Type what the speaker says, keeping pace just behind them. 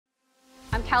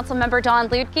Councilmember Dawn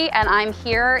Lutke, and I'm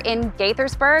here in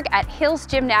Gaithersburg at Hills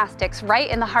Gymnastics, right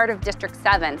in the heart of District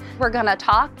 7. We're gonna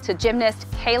talk to gymnast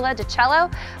Kayla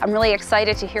DiCello. I'm really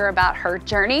excited to hear about her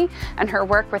journey and her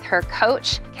work with her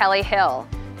coach, Kelly Hill.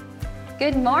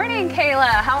 Good morning, Kayla.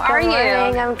 How are you? Good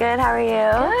morning. I'm good. How are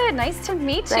you? Good. Nice to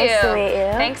meet you. Nice to meet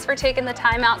you. Thanks for taking the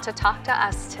time out to talk to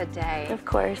us today. Of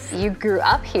course. You grew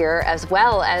up here as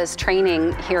well as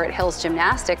training here at Hills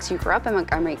Gymnastics. You grew up in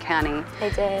Montgomery County. I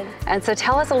did. And so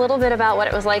tell us a little bit about what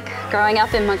it was like growing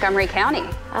up in Montgomery County.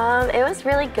 It was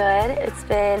really good. It's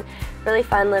been really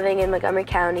fun living in Montgomery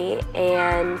County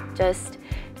and just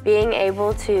being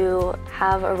able to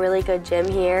have a really good gym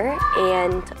here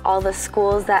and all the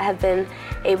schools that have been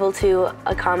able to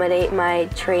accommodate my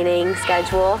training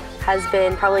schedule has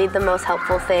been probably the most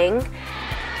helpful thing.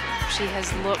 She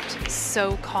has looked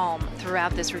so calm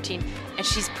throughout this routine, and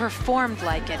she's performed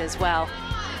like it as well.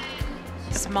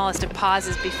 Smallest of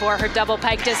pauses before her double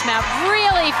pike dismount,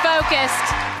 really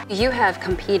focused. You have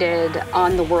competed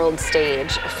on the world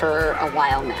stage for a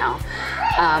while now.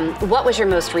 What was your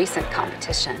most recent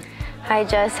competition? I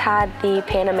just had the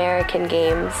Pan American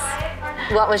Games.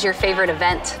 What was your favorite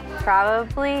event?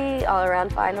 Probably all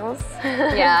around finals.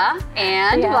 Yeah,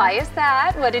 and Yeah. why is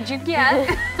that? What did you get?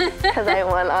 Because I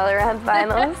won all around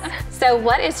finals. So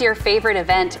what is your favorite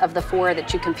event of the four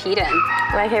that you compete in?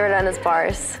 My favorite one is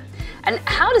bars. And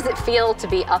how does it feel to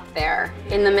be up there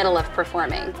in the middle of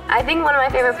performing? I think one of my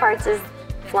favorite parts is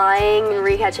flying and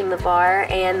recatching the bar,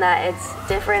 and that it's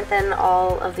different than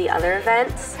all of the other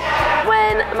events.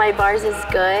 When my bars is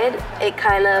good,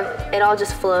 it all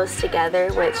just flows together,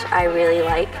 which I really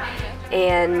like,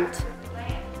 and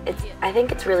I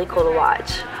think it's really cool to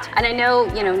watch. And I know,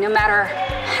 no matter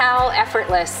how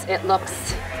effortless it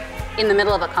looks in the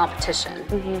middle of a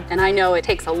competition, and I know it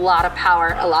takes a lot of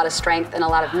power, a lot of strength, and a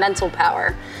lot of mental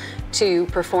power to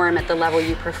perform at the level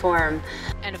you perform.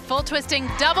 And a full twisting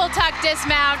double tuck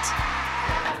dismount.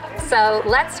 So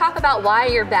let's talk about why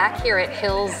you're back here at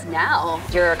Hills now.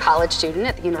 You're a college student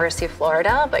at the University of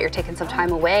Florida, but you're taking some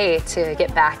time away to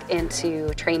get back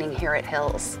into training here at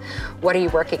Hills. What are you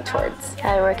working towards?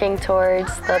 I'm working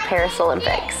towards the Paris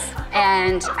Olympics.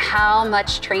 And how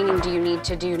much training do you need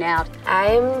to do now?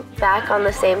 I'm back on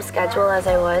the same schedule as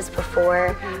I was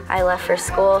before I left for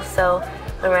school, so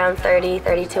around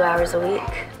 32 hours a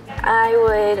week. I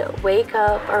would wake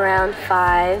up around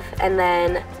 5 and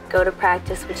then go to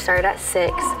practice, which started at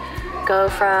 6, go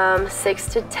from 6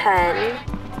 to 10.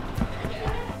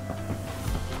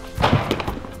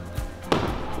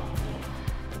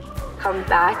 Come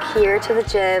back here to the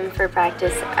gym for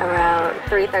practice around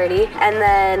 3:30, and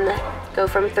then go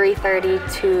from 3:30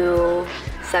 to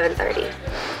 7:30.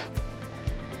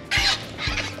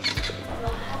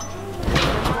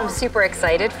 I'm super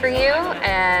excited for you,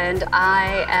 and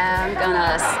I am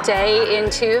gonna stay in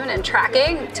tune and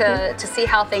tracking to see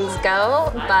how things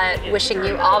go, but wishing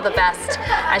you all the best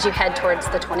as you head towards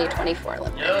the 2024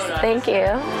 Olympics. Thank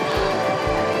you.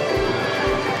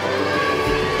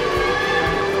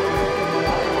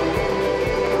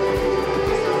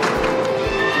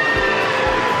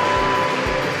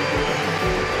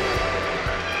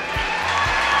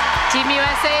 Team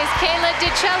USA's Kayla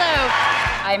DiCello.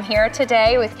 I'm here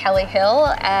today with Kelly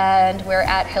Hill, and we're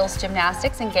at Hills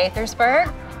Gymnastics in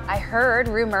Gaithersburg. I heard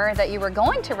rumor that you were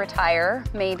going to retire,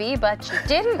 maybe, but you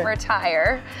didn't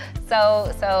retire.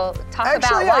 So talk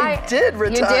about why. I did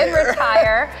retire. You did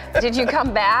retire. Did you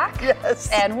come back? Yes.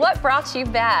 And what brought you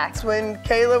back? When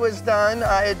Kayla was done,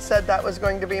 I had said that was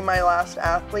going to be my last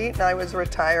athlete, and I was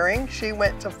retiring. She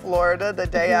went to Florida the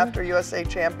day after USA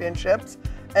Championships,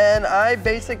 and I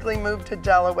basically moved to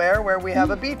Delaware, where we have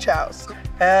a beach house.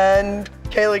 And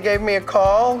Kayla gave me a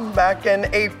call back in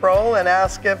April and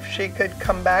asked if she could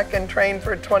come back and train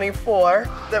for 24.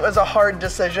 That was a hard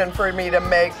decision for me to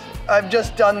make. I've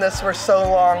just done this for so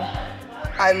long.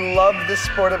 I love the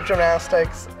sport of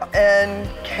gymnastics, and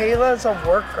Kayla's a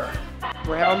worker.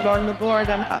 Round on the board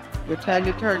and up. Return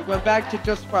your turn. Go back to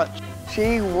just watch.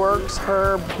 She works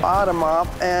her bottom up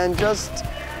and just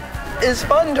is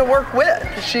fun to work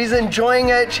with. She's enjoying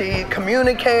it. She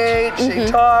communicates. She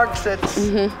talks.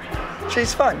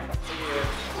 She's fun.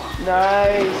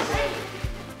 Nice.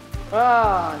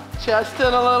 Chest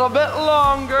in a little bit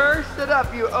longer. Sit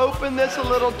up. You open this a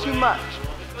little too much.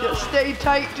 Just stay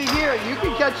tight to here. You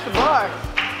can catch the bar.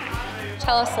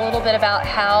 Tell us a little bit about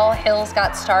how Hills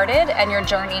got started and your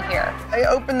journey here. I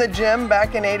opened the gym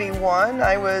back in '81.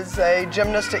 I was a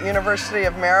gymnast at University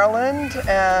of Maryland,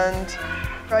 and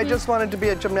I just wanted to be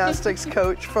a gymnastics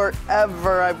coach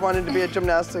forever. I've wanted to be a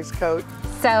gymnastics coach.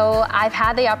 So I've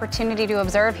had the opportunity to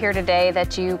observe here today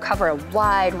that you cover a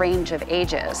wide range of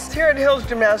ages. Here at Hills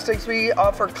Gymnastics, we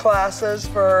offer classes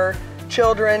for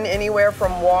children anywhere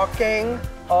from walking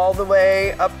all the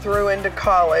way up through into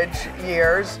college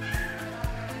years.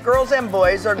 Girls and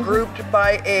boys are grouped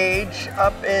by age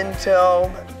up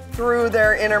until through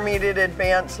their intermediate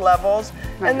advanced levels,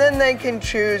 and then they can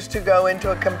choose to go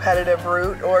into a competitive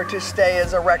route or to stay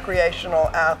as a recreational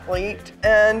athlete.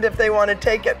 And if they want to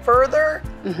take it further,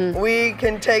 we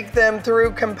can take them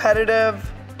through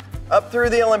competitive up through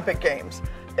the Olympic Games.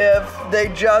 If they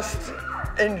just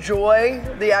enjoy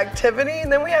the activity,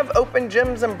 then we have open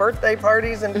gyms and birthday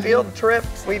parties and field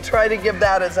trips. We try to give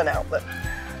that as an outlet.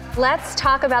 Let's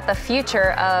talk about the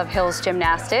future of Hills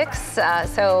Gymnastics.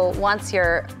 So once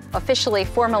you're officially,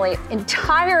 formally,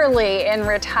 entirely in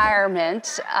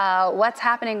retirement, what's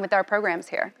happening with our programs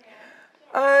here?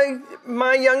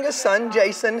 My youngest son,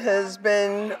 Jason, has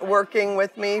been working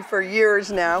with me for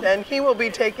years now, and he will be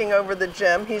taking over the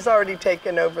gym. He's already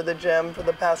taken over the gym for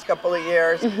the past couple of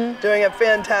years, doing a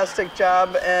fantastic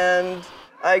job, and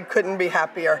I couldn't be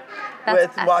happier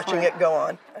with watching it go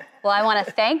on. Well, I want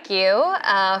to thank you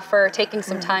for taking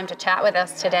some time to chat with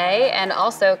us today, and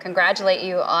also congratulate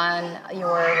you on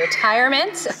your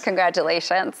retirement.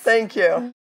 Congratulations. Thank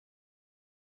you.